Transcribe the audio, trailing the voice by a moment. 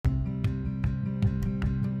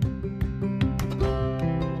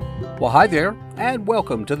Well, hi there, and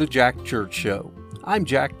welcome to the Jack Church Show. I'm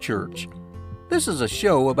Jack Church. This is a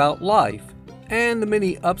show about life and the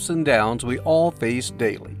many ups and downs we all face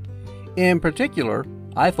daily. In particular,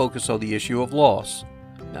 I focus on the issue of loss.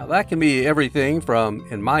 Now, that can be everything from,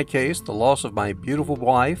 in my case, the loss of my beautiful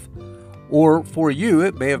wife, or for you,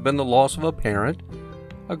 it may have been the loss of a parent,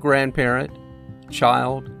 a grandparent,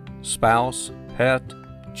 child, spouse, pet,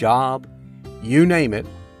 job, you name it.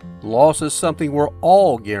 Loss is something we're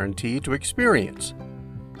all guaranteed to experience,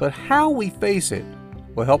 but how we face it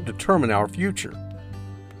will help determine our future.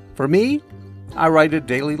 For me, I write a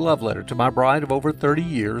daily love letter to my bride of over 30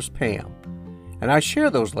 years, Pam, and I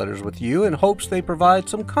share those letters with you in hopes they provide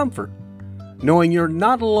some comfort, knowing you're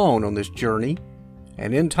not alone on this journey,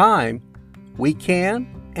 and in time, we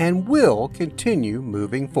can and will continue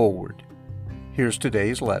moving forward. Here's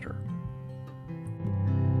today's letter.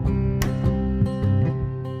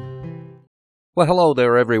 Well, hello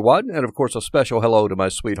there, everyone, and of course a special hello to my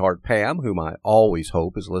sweetheart Pam, whom I always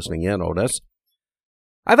hope is listening in on us.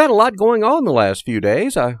 I've had a lot going on the last few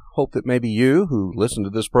days. I hope that maybe you, who listen to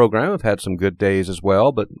this program, have had some good days as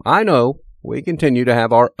well, but I know we continue to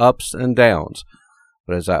have our ups and downs.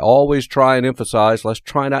 But as I always try and emphasize, let's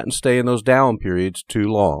try not to stay in those down periods too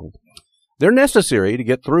long. They're necessary to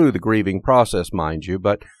get through the grieving process, mind you,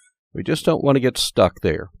 but we just don't want to get stuck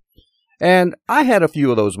there. And I had a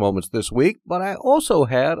few of those moments this week, but I also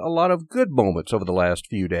had a lot of good moments over the last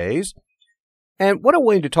few days. And what I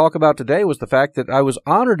wanted to talk about today was the fact that I was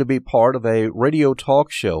honored to be part of a radio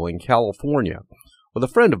talk show in California with a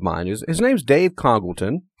friend of mine. His name's Dave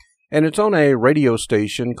Congleton, and it's on a radio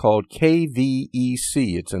station called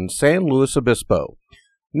KVEC. It's in San Luis Obispo.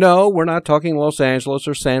 No, we're not talking Los Angeles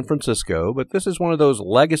or San Francisco, but this is one of those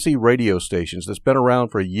legacy radio stations that's been around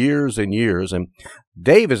for years and years, and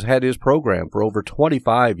Dave has had his program for over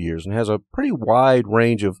 25 years and has a pretty wide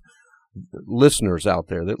range of listeners out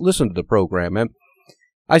there that listen to the program. And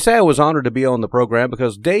I say I was honored to be on the program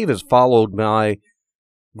because Dave has followed my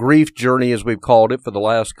grief journey, as we've called it, for the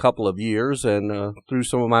last couple of years, and through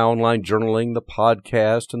some of my online journaling, the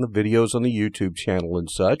podcast, and the videos on the YouTube channel and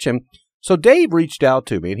such. And so Dave reached out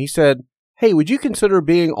to me, and he said, "Hey, would you consider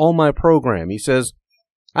being on my program?" He says,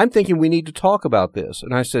 "I'm thinking we need to talk about this."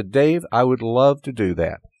 And I said, "Dave, I would love to do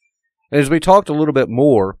that." And as we talked a little bit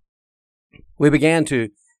more, we began to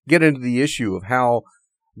get into the issue of how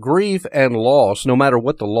grief and loss, no matter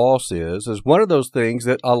what the loss is one of those things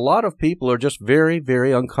that a lot of people are just very,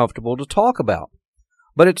 very uncomfortable to talk about.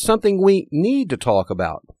 But it's something we need to talk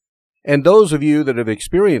about. And those of you that have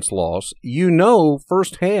experienced loss, you know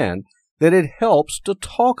firsthand that it helps to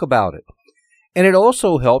talk about it. And it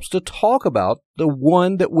also helps to talk about the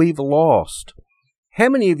one that we've lost. How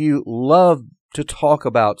many of you love to talk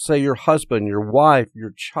about, say, your husband, your wife,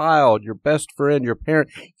 your child, your best friend, your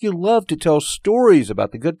parent? You love to tell stories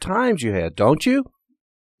about the good times you had, don't you?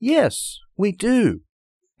 Yes, we do.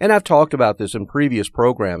 And I've talked about this in previous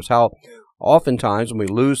programs, how oftentimes when we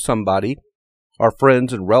lose somebody, our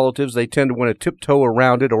friends and relatives, they tend to want to tiptoe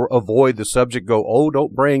around it or avoid the subject, go, "Oh,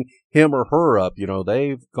 don't bring him or her up. You know,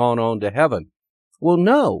 they've gone on to heaven." Well,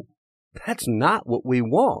 no, that's not what we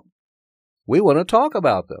want. We want to talk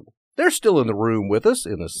about them. They're still in the room with us,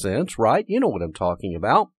 in a sense, right? You know what I'm talking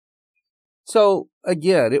about. So,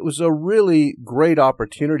 again, it was a really great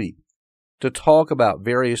opportunity to talk about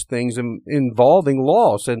various things involving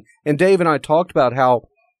loss. And Dave and I talked about how,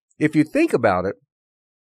 if you think about it,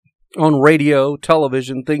 on radio,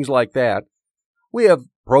 television, things like that, we have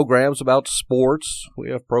programs about sports, we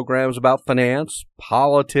have programs about finance,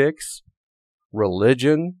 politics,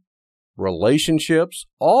 religion, relationships,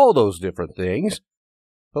 all those different things.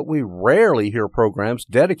 But we rarely hear programs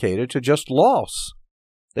dedicated to just loss.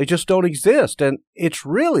 They just don't exist. And it's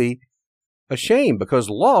really a shame because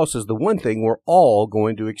loss is the one thing we're all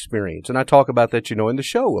going to experience. And I talk about that, in the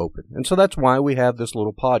show open. And so that's why we have this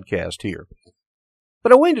little podcast here.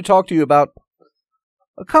 But I wanted to talk to you about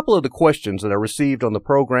a couple of the questions that I received on the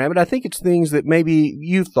program, and I think it's things that maybe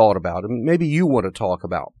you've thought about and maybe you want to talk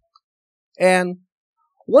about. And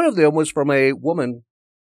one of them was from a woman.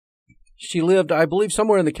 She lived, I believe,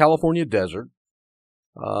 somewhere in the California desert,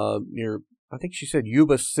 near, I think she said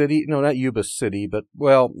Yuba City. No, not Yuba City, but,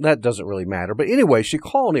 well, that doesn't really matter. But anyway, she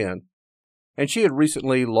called in, and she had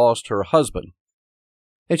recently lost her husband.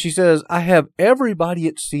 And she says, "I have everybody,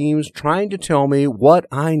 it seems, trying to tell me what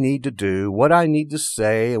I need to do, what I need to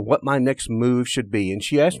say, and what my next move should be." And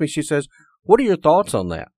she asked me, she says, "What are your thoughts on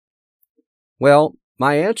that?" Well,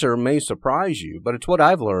 my answer may surprise you, but it's what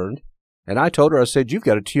I've learned. And I told her, I said, "You've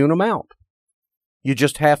got to tune them out. You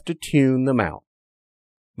just have to tune them out.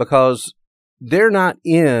 Because they're not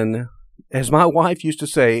in as my wife used to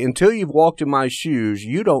say, until you've walked in my shoes,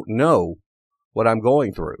 you don't know what I'm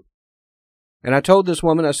going through. And I told this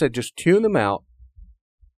woman, I said, just tune them out.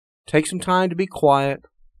 Take some time to be quiet,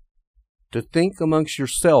 to think amongst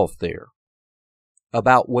yourself there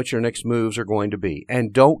about what your next moves are going to be.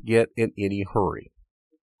 And don't get in any hurry.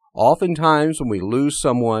 Oftentimes when we lose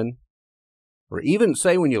someone, or even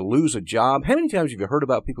say when you lose a job, how many times have you heard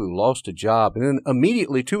about people who lost a job and then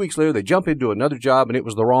immediately 2 weeks later they jump into another job and it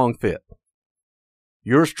was the wrong fit?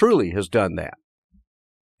 Yours truly has done that.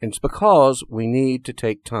 And it's because we need to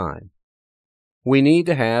take time. We need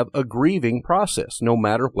to have a grieving process, no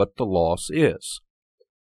matter what the loss is.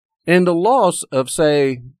 And the loss of,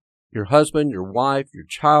 say, your husband, your wife, your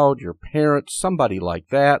child, your parents, somebody like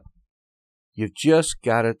that, you've just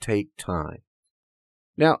got to take time.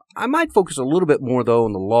 Now, I might focus a little bit more, though,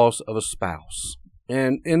 on the loss of a spouse.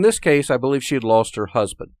 And in this case, I believe she had lost her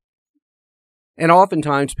husband. And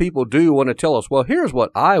oftentimes people do want to tell us, well, here's what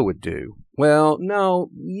I would do. Well, no,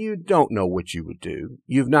 you don't know what you would do.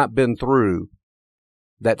 You've not been through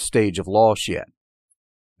that stage of loss yet.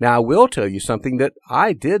 Now, I will tell you something that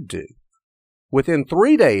I did do. Within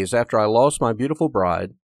 3 days after I lost my beautiful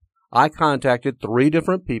bride, I contacted 3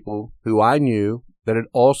 different people who I knew that had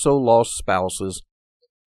also lost spouses,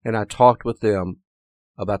 and I talked with them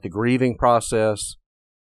about the grieving process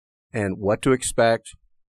and what to expect,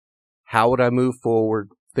 how would I move forward,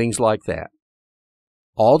 things like that.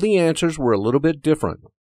 All the answers were a little bit different,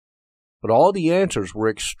 but all the answers were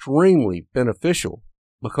extremely beneficial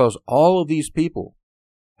because all of these people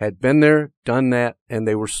had been there, done that, and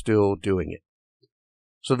they were still doing it.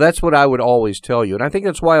 So that's what I would always tell you. And I think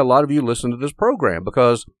that's why a lot of you listen to this program,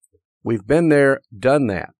 because we've been there, done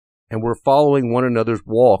that, and we're following one another's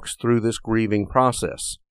walks through this grieving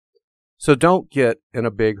process. So don't get in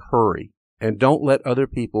a big hurry, and don't let other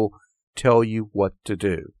people tell you what to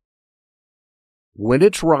do. When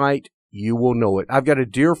it's right, you will know it. I've got a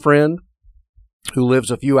dear friend who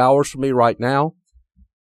lives a few hours from me right now,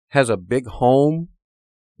 has a big home.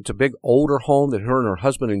 It's a big older home that her and her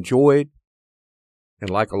husband enjoyed. And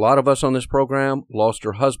like a lot of us on this program, lost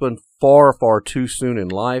her husband far, far too soon in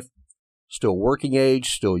life. Still working age,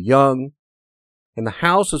 still young. And the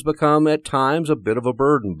house has become at times a bit of a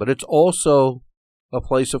burden, but it's also a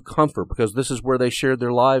place of comfort because this is where they shared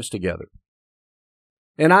their lives together.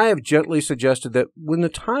 And I have gently suggested that when the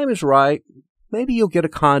time is right, maybe you'll get a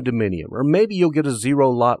condominium or maybe you'll get a 0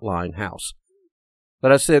 lot line house.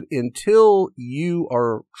 But I said, until you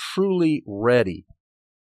are truly ready,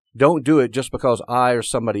 don't do it just because I or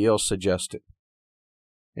somebody else suggested.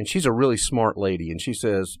 And she's a really smart lady, and she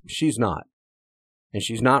says she's not. And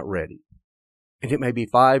she's not ready. And it may be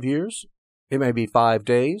 5 years. It may be 5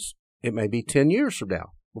 days. It may be 10 years from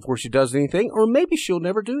now before she does anything. Or maybe she'll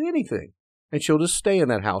never do anything. And she'll just stay in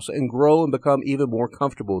that house and grow and become even more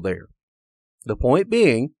comfortable there. The point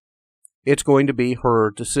being, it's going to be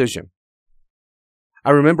her decision. I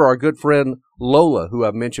remember our good friend Lola, who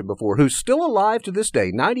I've mentioned before, who's still alive to this day,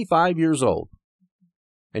 95 years old.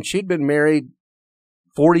 And she'd been married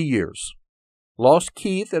 40 years. Lost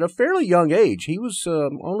Keith at a fairly young age. He was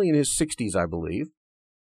only in his 60s, I believe.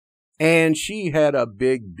 And she had a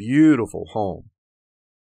big, beautiful home.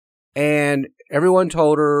 And everyone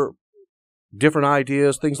told her different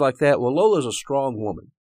ideas, things like that. Well, Lola's a strong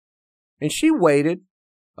woman. And she waited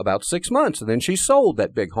about 6 months, and then she sold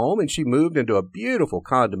that big home, and she moved into a beautiful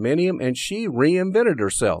condominium, and she reinvented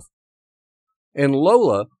herself. And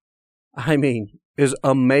Lola, is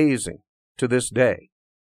amazing to this day.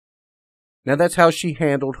 Now, that's how she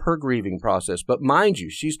handled her grieving process. But mind you,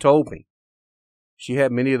 she's told me she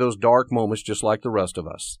had many of those dark moments just like the rest of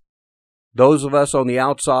us. Those of us on the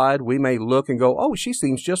outside, we may look and go, oh, she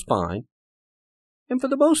seems just fine. And for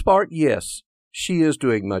the most part, yes, she is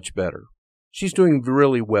doing much better. She's doing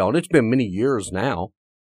really well, and it's been many years now.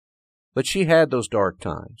 But she had those dark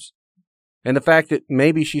times. And the fact that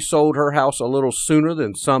maybe she sold her house a little sooner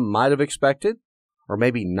than some might have expected, or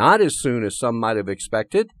maybe not as soon as some might have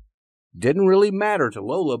expected, didn't really matter to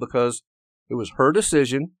Lola because it was her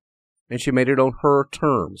decision, and she made it on her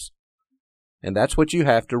terms. And that's what you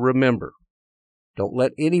have to remember. Don't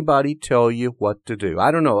let anybody tell you what to do.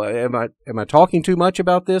 I don't know, am I talking too much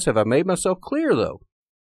about this? Have I made myself clear, though?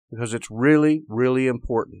 Because it's really, really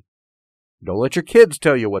important. Don't let your kids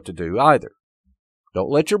tell you what to do either.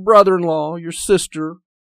 Don't let your brother-in-law, your sister,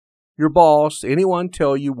 your boss, anyone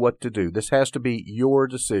tell you what to do. This has to be your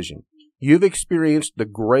decision. You've experienced the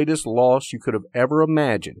greatest loss you could have ever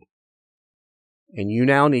imagined. And you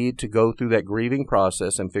now need to go through that grieving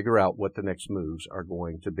process and figure out what the next moves are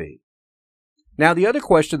going to be. Now, the other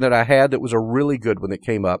question that I had that was a really good one that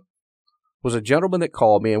came up was a gentleman that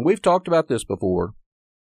called me, and we've talked about this before,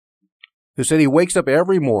 who said he wakes up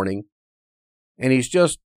every morning and he's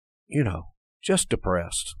just, just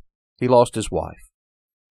depressed. He lost his wife.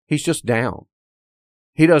 He's just down.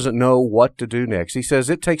 He doesn't know what to do next. He says,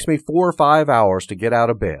 it takes me 4 or 5 hours to get out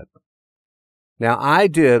of bed. Now, I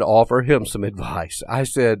did offer him some advice. I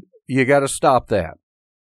said, you got to stop that.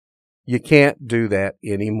 You can't do that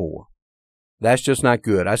anymore. That's just not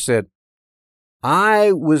good. I said,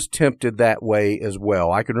 I was tempted that way as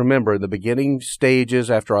well. I can remember in the beginning stages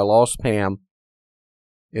after I lost Pam,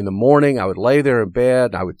 in the morning I would lay there in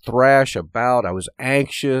bed, I would thrash about, I was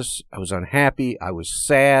anxious, I was unhappy, I was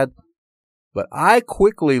sad. But I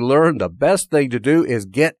quickly learned the best thing to do is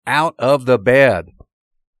get out of the bed.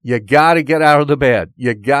 You got to get out of the bed.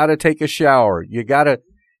 You got to take a shower. You got to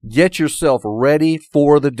get yourself ready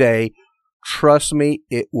for the day. Trust me,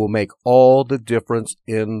 it will make all the difference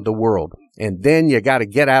in the world. And then you got to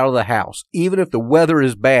get out of the house. Even if the weather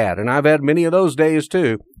is bad, and I've had many of those days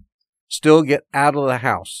too, still get out of the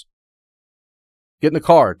house. Get in the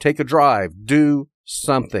car, take a drive, do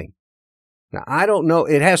something. Now, I don't know,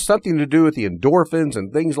 it has something to do with the endorphins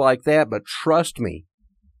and things like that, but trust me,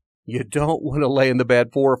 you don't want to lay in the bed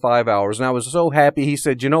 4 or 5 hours. And I was so happy. He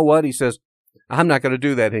said, you know what? He says, I'm not going to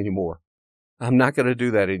do that anymore. I'm not going to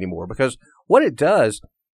do that anymore, because what it does,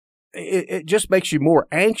 it just makes you more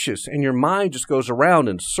anxious, and your mind just goes around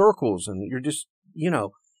in circles, and you're just,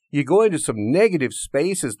 you go into some negative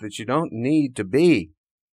spaces that you don't need to be.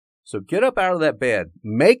 So get up out of that bed.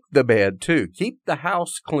 Make the bed too. Keep the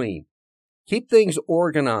house clean. Keep things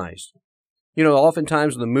organized.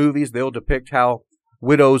 Oftentimes in the movies, they'll depict how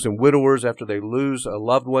widows and widowers, after they lose a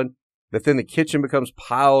loved one, that then the kitchen becomes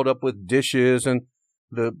piled up with dishes, and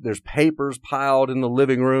there's papers piled in the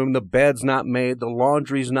living room, the bed's not made, the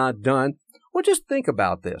laundry's not done. Well, just think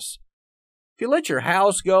about this. If you let your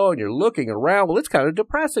house go and you're looking around, well, it's kind of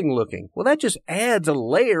depressing looking. Well, that just adds a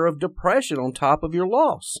layer of depression on top of your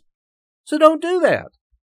loss. So don't do that.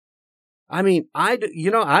 I mean,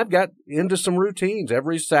 I've got into some routines.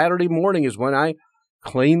 Every Saturday morning is when I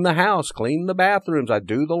clean the house, clean the bathrooms, I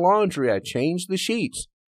do the laundry, I change the sheets.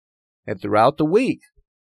 And throughout the week,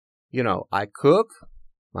 I cook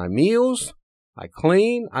my meals, I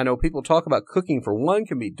clean. I know people talk about cooking for one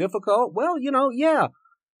can be difficult. Well, yeah.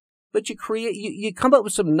 But you come up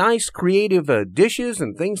with some nice creative dishes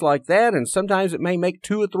and things like that, and sometimes it may make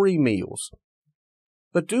 2 or 3 meals.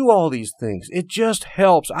 But do all these things. It just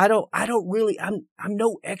helps. I'm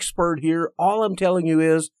no expert here. All I'm telling you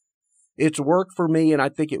is it's worked for me, and I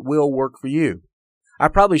think it will work for you. I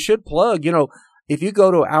probably should plug, if you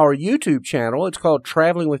go to our YouTube channel, it's called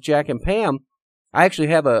Traveling with Jack and Pam. I actually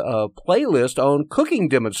have a playlist on cooking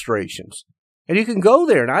demonstrations. And you can go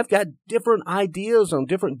there, and I've got different ideas on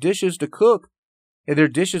different dishes to cook. And they're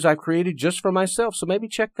dishes I've created just for myself, so maybe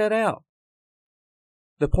check that out.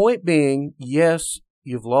 The point being, yes,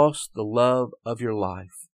 you've lost the love of your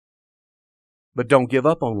life. But don't give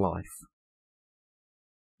up on life.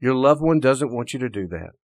 Your loved one doesn't want you to do that.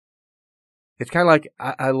 It's kind of like,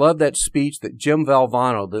 I love that speech that Jim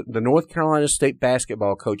Valvano, the North Carolina State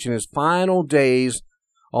basketball coach, in his final days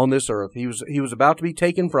on this earth, he was about to be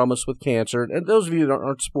taken from us with cancer. And those of you that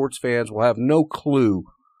aren't sports fans will have no clue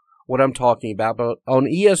what I'm talking about. But on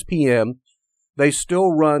ESPN, they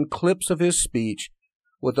still run clips of his speech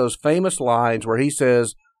with those famous lines where he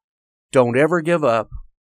says, "Don't ever give up.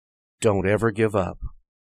 Don't ever give up."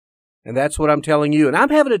 And that's what I'm telling you. And I'm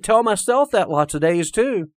having to tell myself that lots of days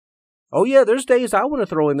too. Oh yeah, there's days I want to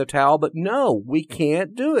throw in the towel, but no, we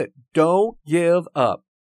can't do it. Don't give up.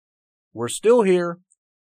 We're still here.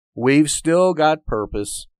 We've still got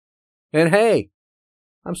purpose. And hey,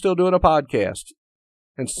 I'm still doing a podcast.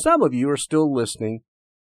 And some of you are still listening,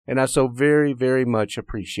 and I so very, very much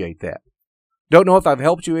appreciate that. Don't know if I've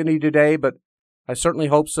helped you any today, but I certainly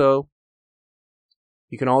hope so.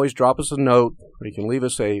 You can always drop us a note, or you can leave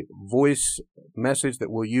us a voice message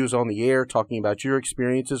that we'll use on the air talking about your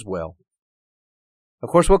experience as well. Of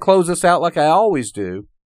course, we'll close this out like I always do.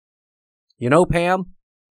 Pam,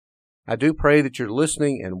 I do pray that you're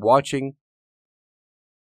listening and watching.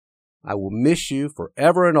 I will miss you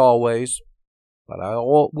forever and always, but I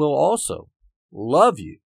will also love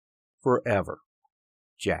you forever.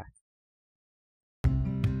 Jack.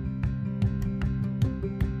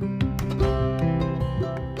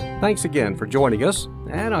 Thanks again for joining us,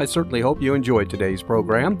 and I certainly hope you enjoyed today's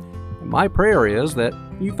program. And my prayer is that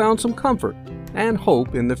you found some comfort and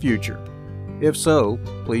hope in the future. If so,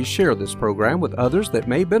 please share this program with others that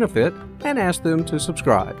may benefit and ask them to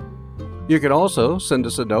subscribe. You can also send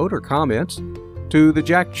us a note or comments to the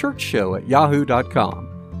Jack Church Show at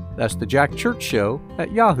yahoo.com. That's the Jack Church Show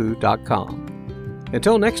at yahoo.com.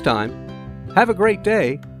 Until next time, have a great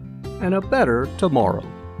day and a better tomorrow.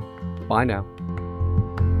 Bye now.